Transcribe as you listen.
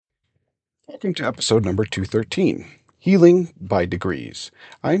Welcome to episode number 213, Healing by Degrees.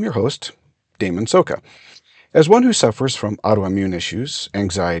 I am your host, Damon Soka. As one who suffers from autoimmune issues,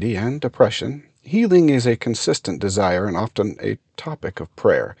 anxiety, and depression, healing is a consistent desire and often a topic of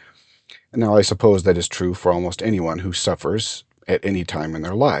prayer. Now, I suppose that is true for almost anyone who suffers at any time in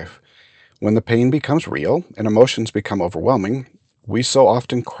their life. When the pain becomes real and emotions become overwhelming, we so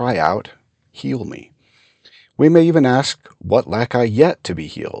often cry out, "Heal me." We may even ask, "What lack I yet to be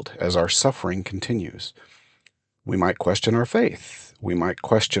healed?" as our suffering continues. We might question our faith. We might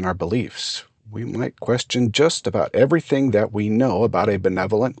question our beliefs. We might question just about everything that we know about a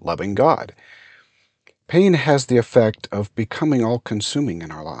benevolent, loving God. Pain has the effect of becoming all-consuming in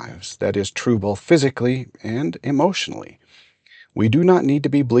our lives. That is true both physically and emotionally. We do not need to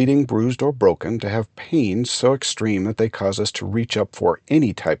be bleeding, bruised, or broken to have pain so extreme that they cause us to reach up for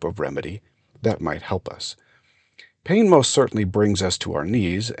any type of remedy that might help us. Pain most certainly brings us to our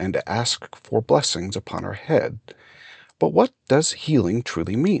knees and to ask for blessings upon our head. But what does healing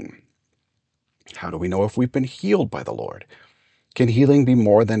truly mean? How do we know if we've been healed by the Lord? Can healing be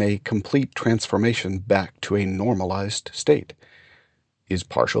more than a complete transformation back to a normalized state? Is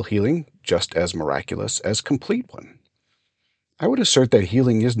partial healing just as miraculous as complete one? I would assert that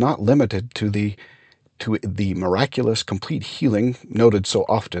healing is not limited to the miraculous complete healing noted so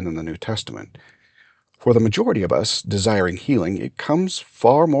often in the New Testament. For the majority of us desiring healing, it comes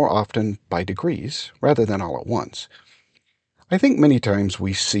far more often by degrees rather than all at once. I think many times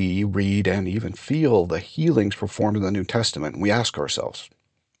we see, read, and even feel the healings performed in the New Testament, and we ask ourselves,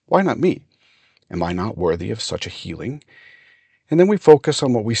 why not me? Am I not worthy of such a healing? And then we focus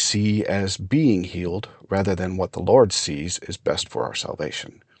on what we see as being healed rather than what the Lord sees is best for our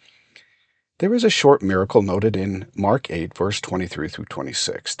salvation. There is a short miracle noted in Mark 8, verse 23 through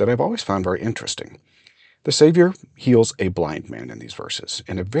 26 that I've always found very interesting. The Savior heals a blind man in these verses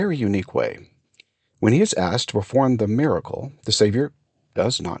in a very unique way. When he is asked to perform the miracle, the Savior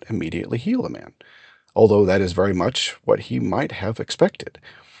does not immediately heal the man, although that is very much what he might have expected.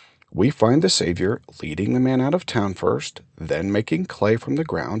 We find the Savior leading the man out of town first, then making clay from the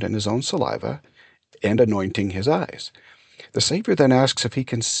ground in his own saliva and anointing his eyes. The Savior then asks if he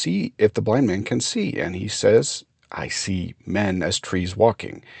can see, if the blind man can see, and he says, "I see men as trees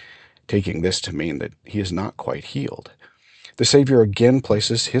walking," taking this to mean that he is not quite healed. The Savior again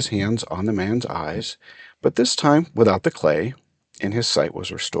places his hands on the man's eyes, but this time without the clay, and his sight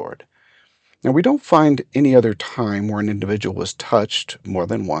was restored. Now, we don't find any other time where an individual was touched more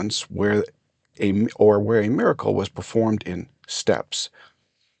than once where a miracle was performed in steps.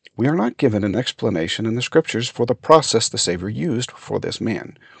 We are not given an explanation in the Scriptures for the process the Savior used for this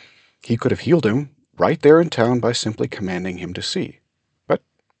man. He could have healed him right there in town by simply commanding him to see, but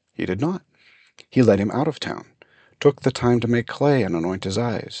he did not. He led him out of town, took the time to make clay and anoint his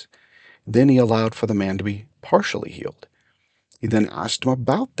eyes. Then he allowed for the man to be partially healed. He then asked him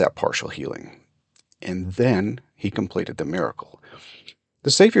about that partial healing, and then he completed the miracle.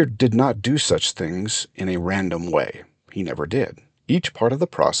 The Savior did not do such things in a random way. He never did. Each part of the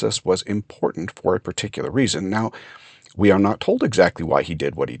process was important for a particular reason. Now, we are not told exactly why he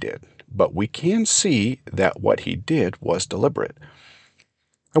did what he did, but we can see that what he did was deliberate.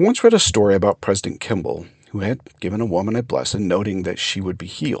 I once read a story about President Kimball, who had given a woman a blessing, noting that she would be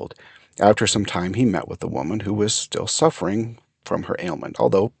healed. After some time, he met with the woman who was still suffering from her ailment,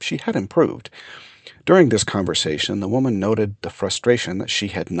 although she had improved. During this conversation, the woman noted the frustration that she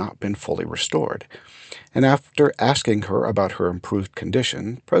had not been fully restored. And after asking her about her improved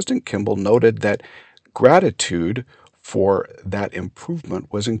condition, President Kimball noted that gratitude for that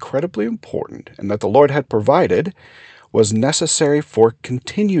improvement was incredibly important and that the Lord had provided was necessary for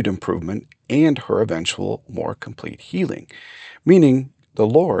continued improvement and her eventual more complete healing, meaning the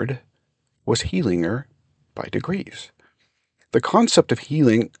Lord was healing her by degrees. The concept of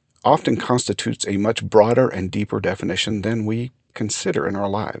healing often constitutes a much broader and deeper definition than we consider in our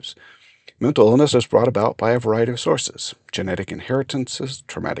lives. Mental illness is brought about by a variety of sources: genetic inheritances,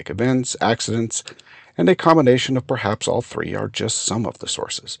 traumatic events, accidents, and a combination of perhaps all three are just some of the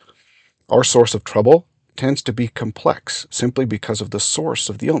sources. Our source of trouble tends to be complex simply because of the source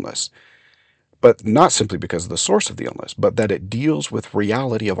of the illness, but not simply because of the source of the illness, but that it deals with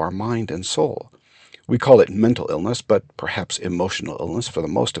reality of our mind and soul. We call it mental illness, but perhaps emotional illness for the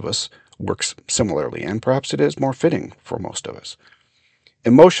most of us works similarly, and perhaps it is more fitting for most of us.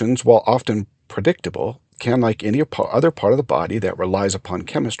 Emotions, while often predictable, can, like any other part of the body that relies upon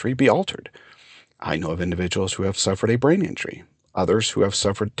chemistry, be altered. I know of individuals who have suffered a brain injury, others who have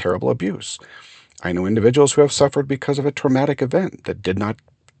suffered terrible abuse. I know individuals who have suffered because of a traumatic event that did not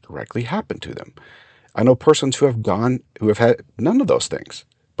directly happen to them. I know persons who have had none of those things,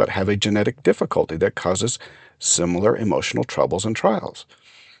 but have a genetic difficulty that causes similar emotional troubles and trials.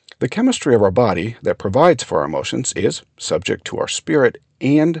 The chemistry of our body that provides for our emotions is subject to our spirit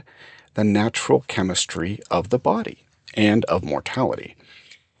and the natural chemistry of the body and of mortality.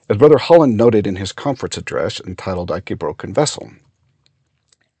 As Brother Holland noted in his conference address entitled Like a Broken Vessel,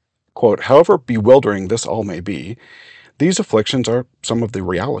 quote, however bewildering this all may be, these afflictions are some of the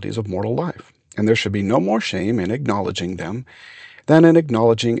realities of mortal life, and there should be no more shame in acknowledging them than in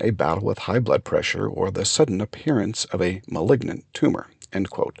acknowledging a battle with high blood pressure or the sudden appearance of a malignant tumor, end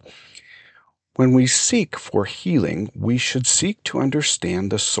quote. When we seek for healing, we should seek to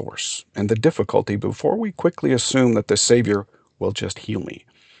understand the source and the difficulty before we quickly assume that the Savior will just heal me.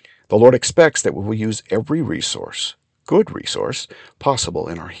 The Lord expects that we will use every resource, good resource, possible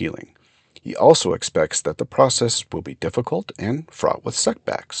in our healing. He also expects that the process will be difficult and fraught with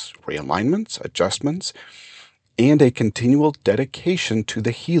setbacks, realignments, adjustments, and a continual dedication to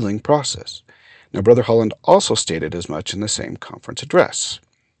the healing process. Now, Brother Holland also stated as much in the same conference address.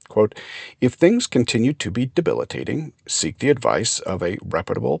 Quote, if things continue to be debilitating, seek the advice of a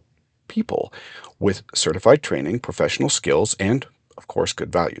reputable people with certified training, professional skills, and, of course,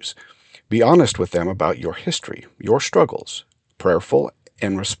 good values. Be honest with them about your history, your struggles. Prayerfully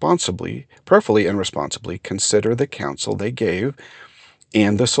and responsibly consider the counsel they gave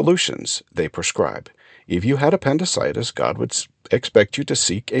and the solutions they prescribe. If you had appendicitis, God would expect you to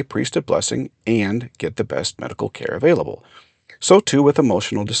seek a priesthood blessing and get the best medical care available. So too with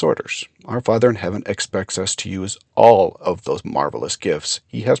emotional disorders. Our Father in heaven expects us to use all of those marvelous gifts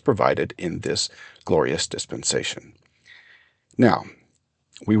He has provided in this glorious dispensation. Now,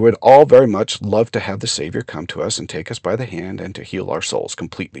 we would all very much love to have the Savior come to us and take us by the hand and to heal our souls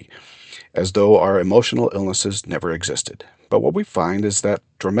completely, as though our emotional illnesses never existed. But what we find is that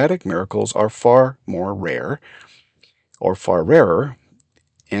dramatic miracles are far rarer,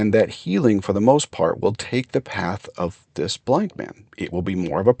 and that healing, for the most part, will take the path of this blind man. It will be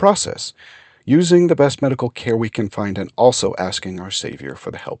more of a process, using the best medical care we can find and also asking our Savior for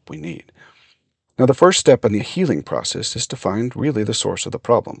the help we need. Now, the first step in the healing process is to find really the source of the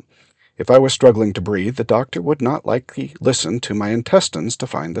problem. If I was struggling to breathe, the doctor would not likely listen to my intestines to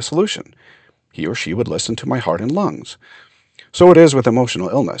find the solution. He or she would listen to my heart and lungs. So it is with emotional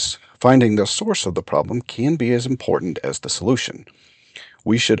illness. Finding the source of the problem can be as important as the solution.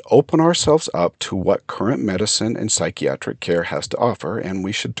 We should open ourselves up to what current medicine and psychiatric care has to offer, and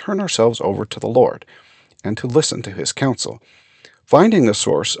we should turn ourselves over to the Lord and to listen to His counsel. Finding the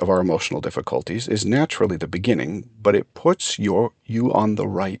source of our emotional difficulties is naturally the beginning, but it puts you on the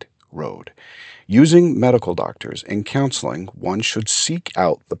right road. Using medical doctors and counseling, one should seek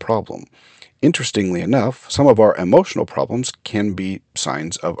out the problem. Interestingly enough, some of our emotional problems can be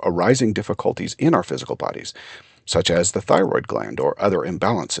signs of arising difficulties in our physical bodies, such as the thyroid gland or other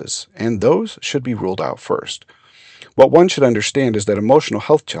imbalances, and those should be ruled out first. What one should understand is that emotional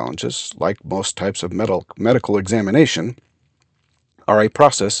health challenges, like most types of medical examination, are a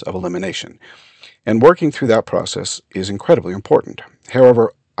process of elimination, and working through that process is incredibly important.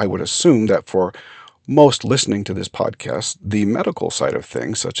 However, I would assume that for most listening to this podcast, the medical side of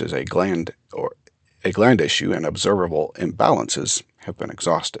things, such as a gland issue and observable imbalances, have been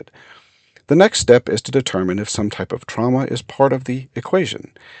exhausted. The next step is to determine if some type of trauma is part of the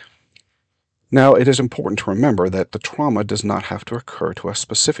equation. Now, it is important to remember that the trauma does not have to occur to us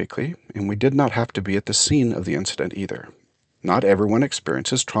specifically, and we did not have to be at the scene of the incident either. Not everyone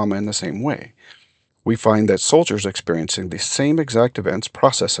experiences trauma in the same way. We find that soldiers experiencing the same exact events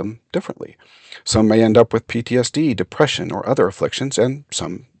process them differently. Some may end up with PTSD, depression, or other afflictions, and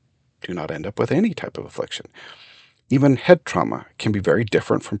some do not end up with any type of affliction. Even head trauma can be very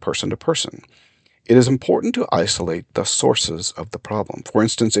different from person to person. It is important to isolate the sources of the problem. For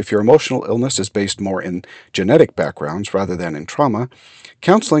instance, if your emotional illness is based more in genetic backgrounds rather than in trauma,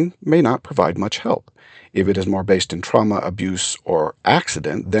 counseling may not provide much help. If it is more based in trauma, abuse, or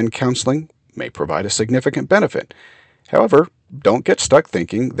accident, then counseling may provide a significant benefit. However, don't get stuck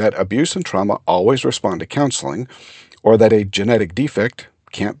thinking that abuse and trauma always respond to counseling, or that a genetic defect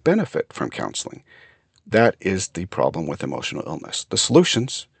can't benefit from counseling. That is the problem with emotional illness. The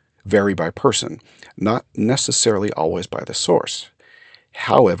solutions vary by person, not necessarily always by the source.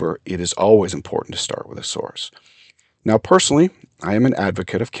 However, it is always important to start with a source. Now, personally, I am an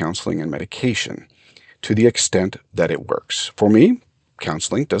advocate of counseling and medication to the extent that it works. For me,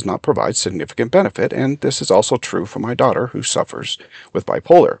 counseling does not provide significant benefit, and this is also true for my daughter who suffers with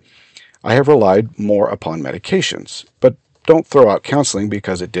bipolar. I have relied more upon medications, but don't throw out counseling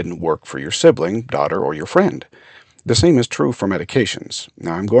because it didn't work for your sibling, daughter, or your friend. The same is true for medications.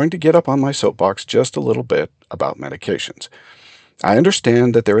 Now, I'm going to get up on my soapbox just a little bit about medications. I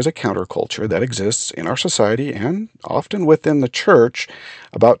understand that there is a counterculture that exists in our society and often within the church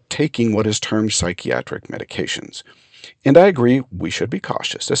about taking what is termed psychiatric medications. And I agree we should be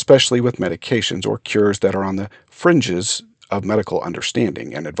cautious, especially with medications or cures that are on the fringes of medical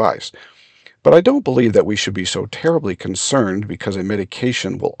understanding and advice. But I don't believe that we should be so terribly concerned because a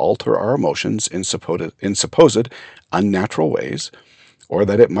medication will alter our emotions in supposed unnatural ways, or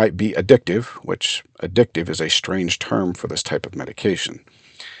that it might be addictive, which addictive is a strange term for this type of medication.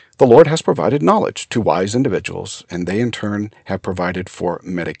 The Lord has provided knowledge to wise individuals, and they in turn have provided for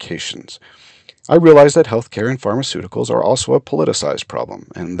medications. I realize that healthcare and pharmaceuticals are also a politicized problem,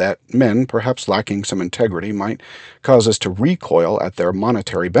 and that men, perhaps lacking some integrity, might cause us to recoil at their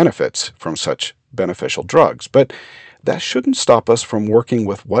monetary benefits from such beneficial drugs. But that shouldn't stop us from working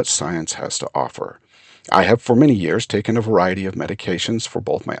with what science has to offer. I have for many years taken a variety of medications for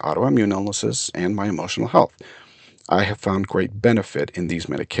both my autoimmune illnesses and my emotional health. I have found great benefit in these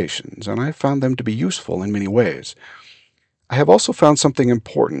medications, and I have found them to be useful in many ways. I have also found something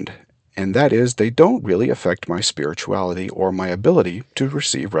important, and that is they don't really affect my spirituality or my ability to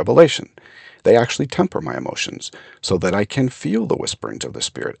receive revelation. They actually temper my emotions so that I can feel the whisperings of the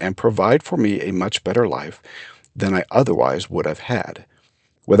Spirit and provide for me a much better life than I otherwise would have had.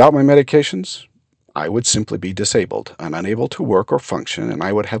 Without my medications, I would simply be disabled and unable to work or function, and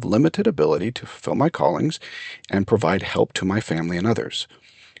I would have limited ability to fulfill my callings and provide help to my family and others.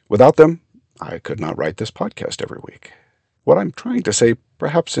 Without them, I could not write this podcast every week. What I'm trying to say,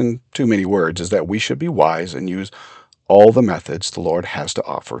 perhaps in too many words, is that we should be wise and use all the methods the Lord has to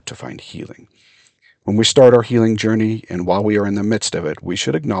offer to find healing. When we start our healing journey and while we are in the midst of it, we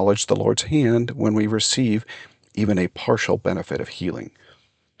should acknowledge the Lord's hand when we receive even a partial benefit of healing.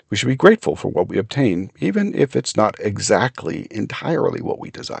 We should be grateful for what we obtain, even if it's not exactly entirely what we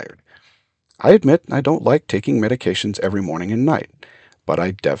desired. I admit I don't like taking medications every morning and night, but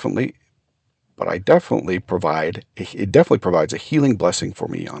I definitely provide it definitely provides a healing blessing for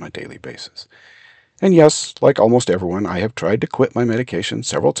me on a daily basis. And yes, like almost everyone, I have tried to quit my medication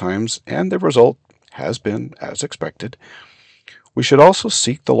several times, and the result has been as expected. We should also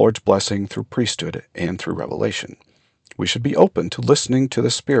seek the Lord's blessing through priesthood and through revelation. We should be open to listening to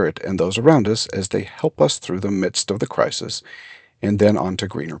the Spirit and those around us as they help us through the midst of the crisis and then on to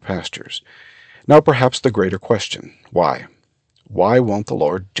greener pastures. Now, perhaps the greater question, why? Why won't the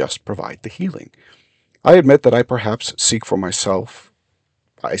Lord just provide the healing? I admit that I perhaps speak for myself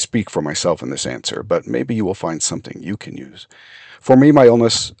in this answer, but maybe you will find something you can use. For me, my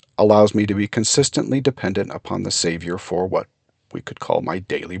illness allows me to be consistently dependent upon the Savior for what we could call my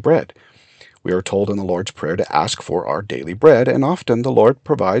daily bread. We are told in the Lord's Prayer to ask for our daily bread, and often the Lord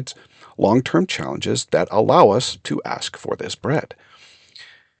provides long-term challenges that allow us to ask for this bread.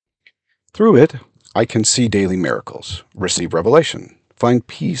 Through it, I can see daily miracles, receive revelation, find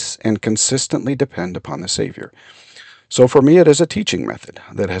peace, and consistently depend upon the Savior. So for me, it is a teaching method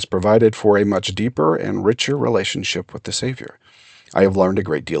that has provided for a much deeper and richer relationship with the Savior. I have learned a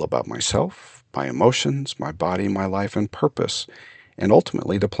great deal about myself, my emotions, my body, my life, and purpose, and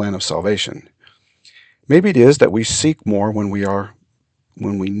ultimately the plan of salvation. Maybe it is that we seek more when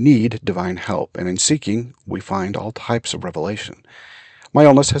we need divine help, and in seeking, we find all types of revelation. My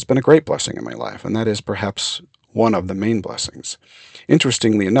illness has been a great blessing in my life, and that is perhaps one of the main blessings.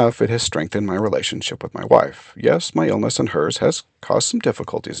 Interestingly enough, it has strengthened my relationship with my wife. Yes, my illness and hers has caused some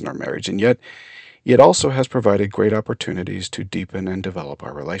difficulties in our marriage, and yet it also has provided great opportunities to deepen and develop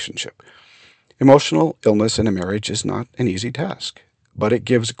our relationship. Emotional illness in a marriage is not an easy task, but it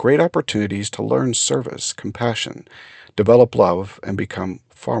gives great opportunities to learn service, compassion, develop love, and become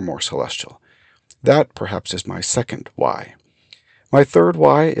far more celestial. That perhaps is my second why. My third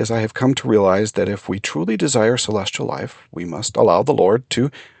why is I have come to realize that if we truly desire celestial life, we must allow the Lord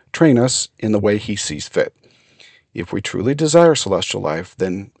to train us in the way He sees fit. If we truly desire celestial life,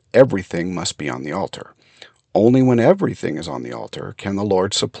 then everything must be on the altar. Only when everything is on the altar can the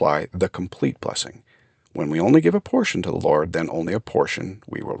Lord supply the complete blessing. When we only give a portion to the Lord, then only a portion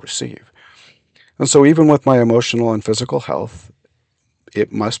we will receive. And so even with my emotional and physical health,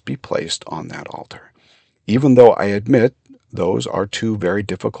 it must be placed on that altar. Even though I admit those are two very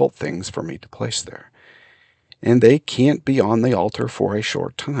difficult things for me to place there. And they can't be on the altar for a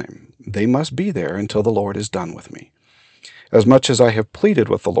short time. They must be there until the Lord is done with me. As much as I have pleaded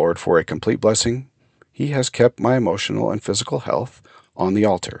with the Lord for a complete blessing, He has kept my emotional and physical health on the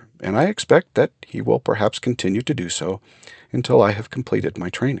altar, and I expect that He will perhaps continue to do so until I have completed my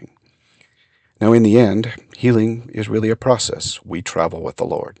training. Now, in the end, healing is really a process. We travel with the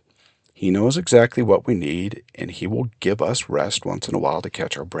Lord. He knows exactly what we need, and He will give us rest once in a while to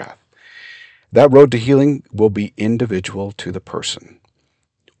catch our breath. That road to healing will be individual to the person.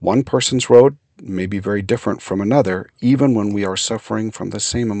 One person's road may be very different from another, even when we are suffering from the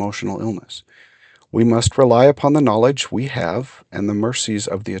same emotional illness. We must rely upon the knowledge we have and the mercies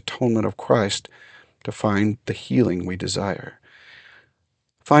of the atonement of Christ to find the healing we desire.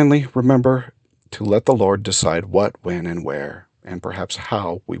 Finally, remember to let the Lord decide what, when, and where, and perhaps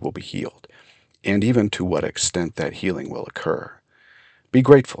how we will be healed, and even to what extent that healing will occur. Be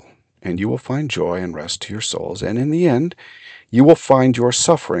grateful, and you will find joy and rest to your souls, and in the end, you will find your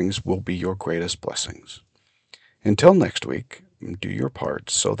sufferings will be your greatest blessings. Until next week, do your part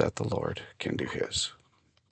so that the Lord can do His.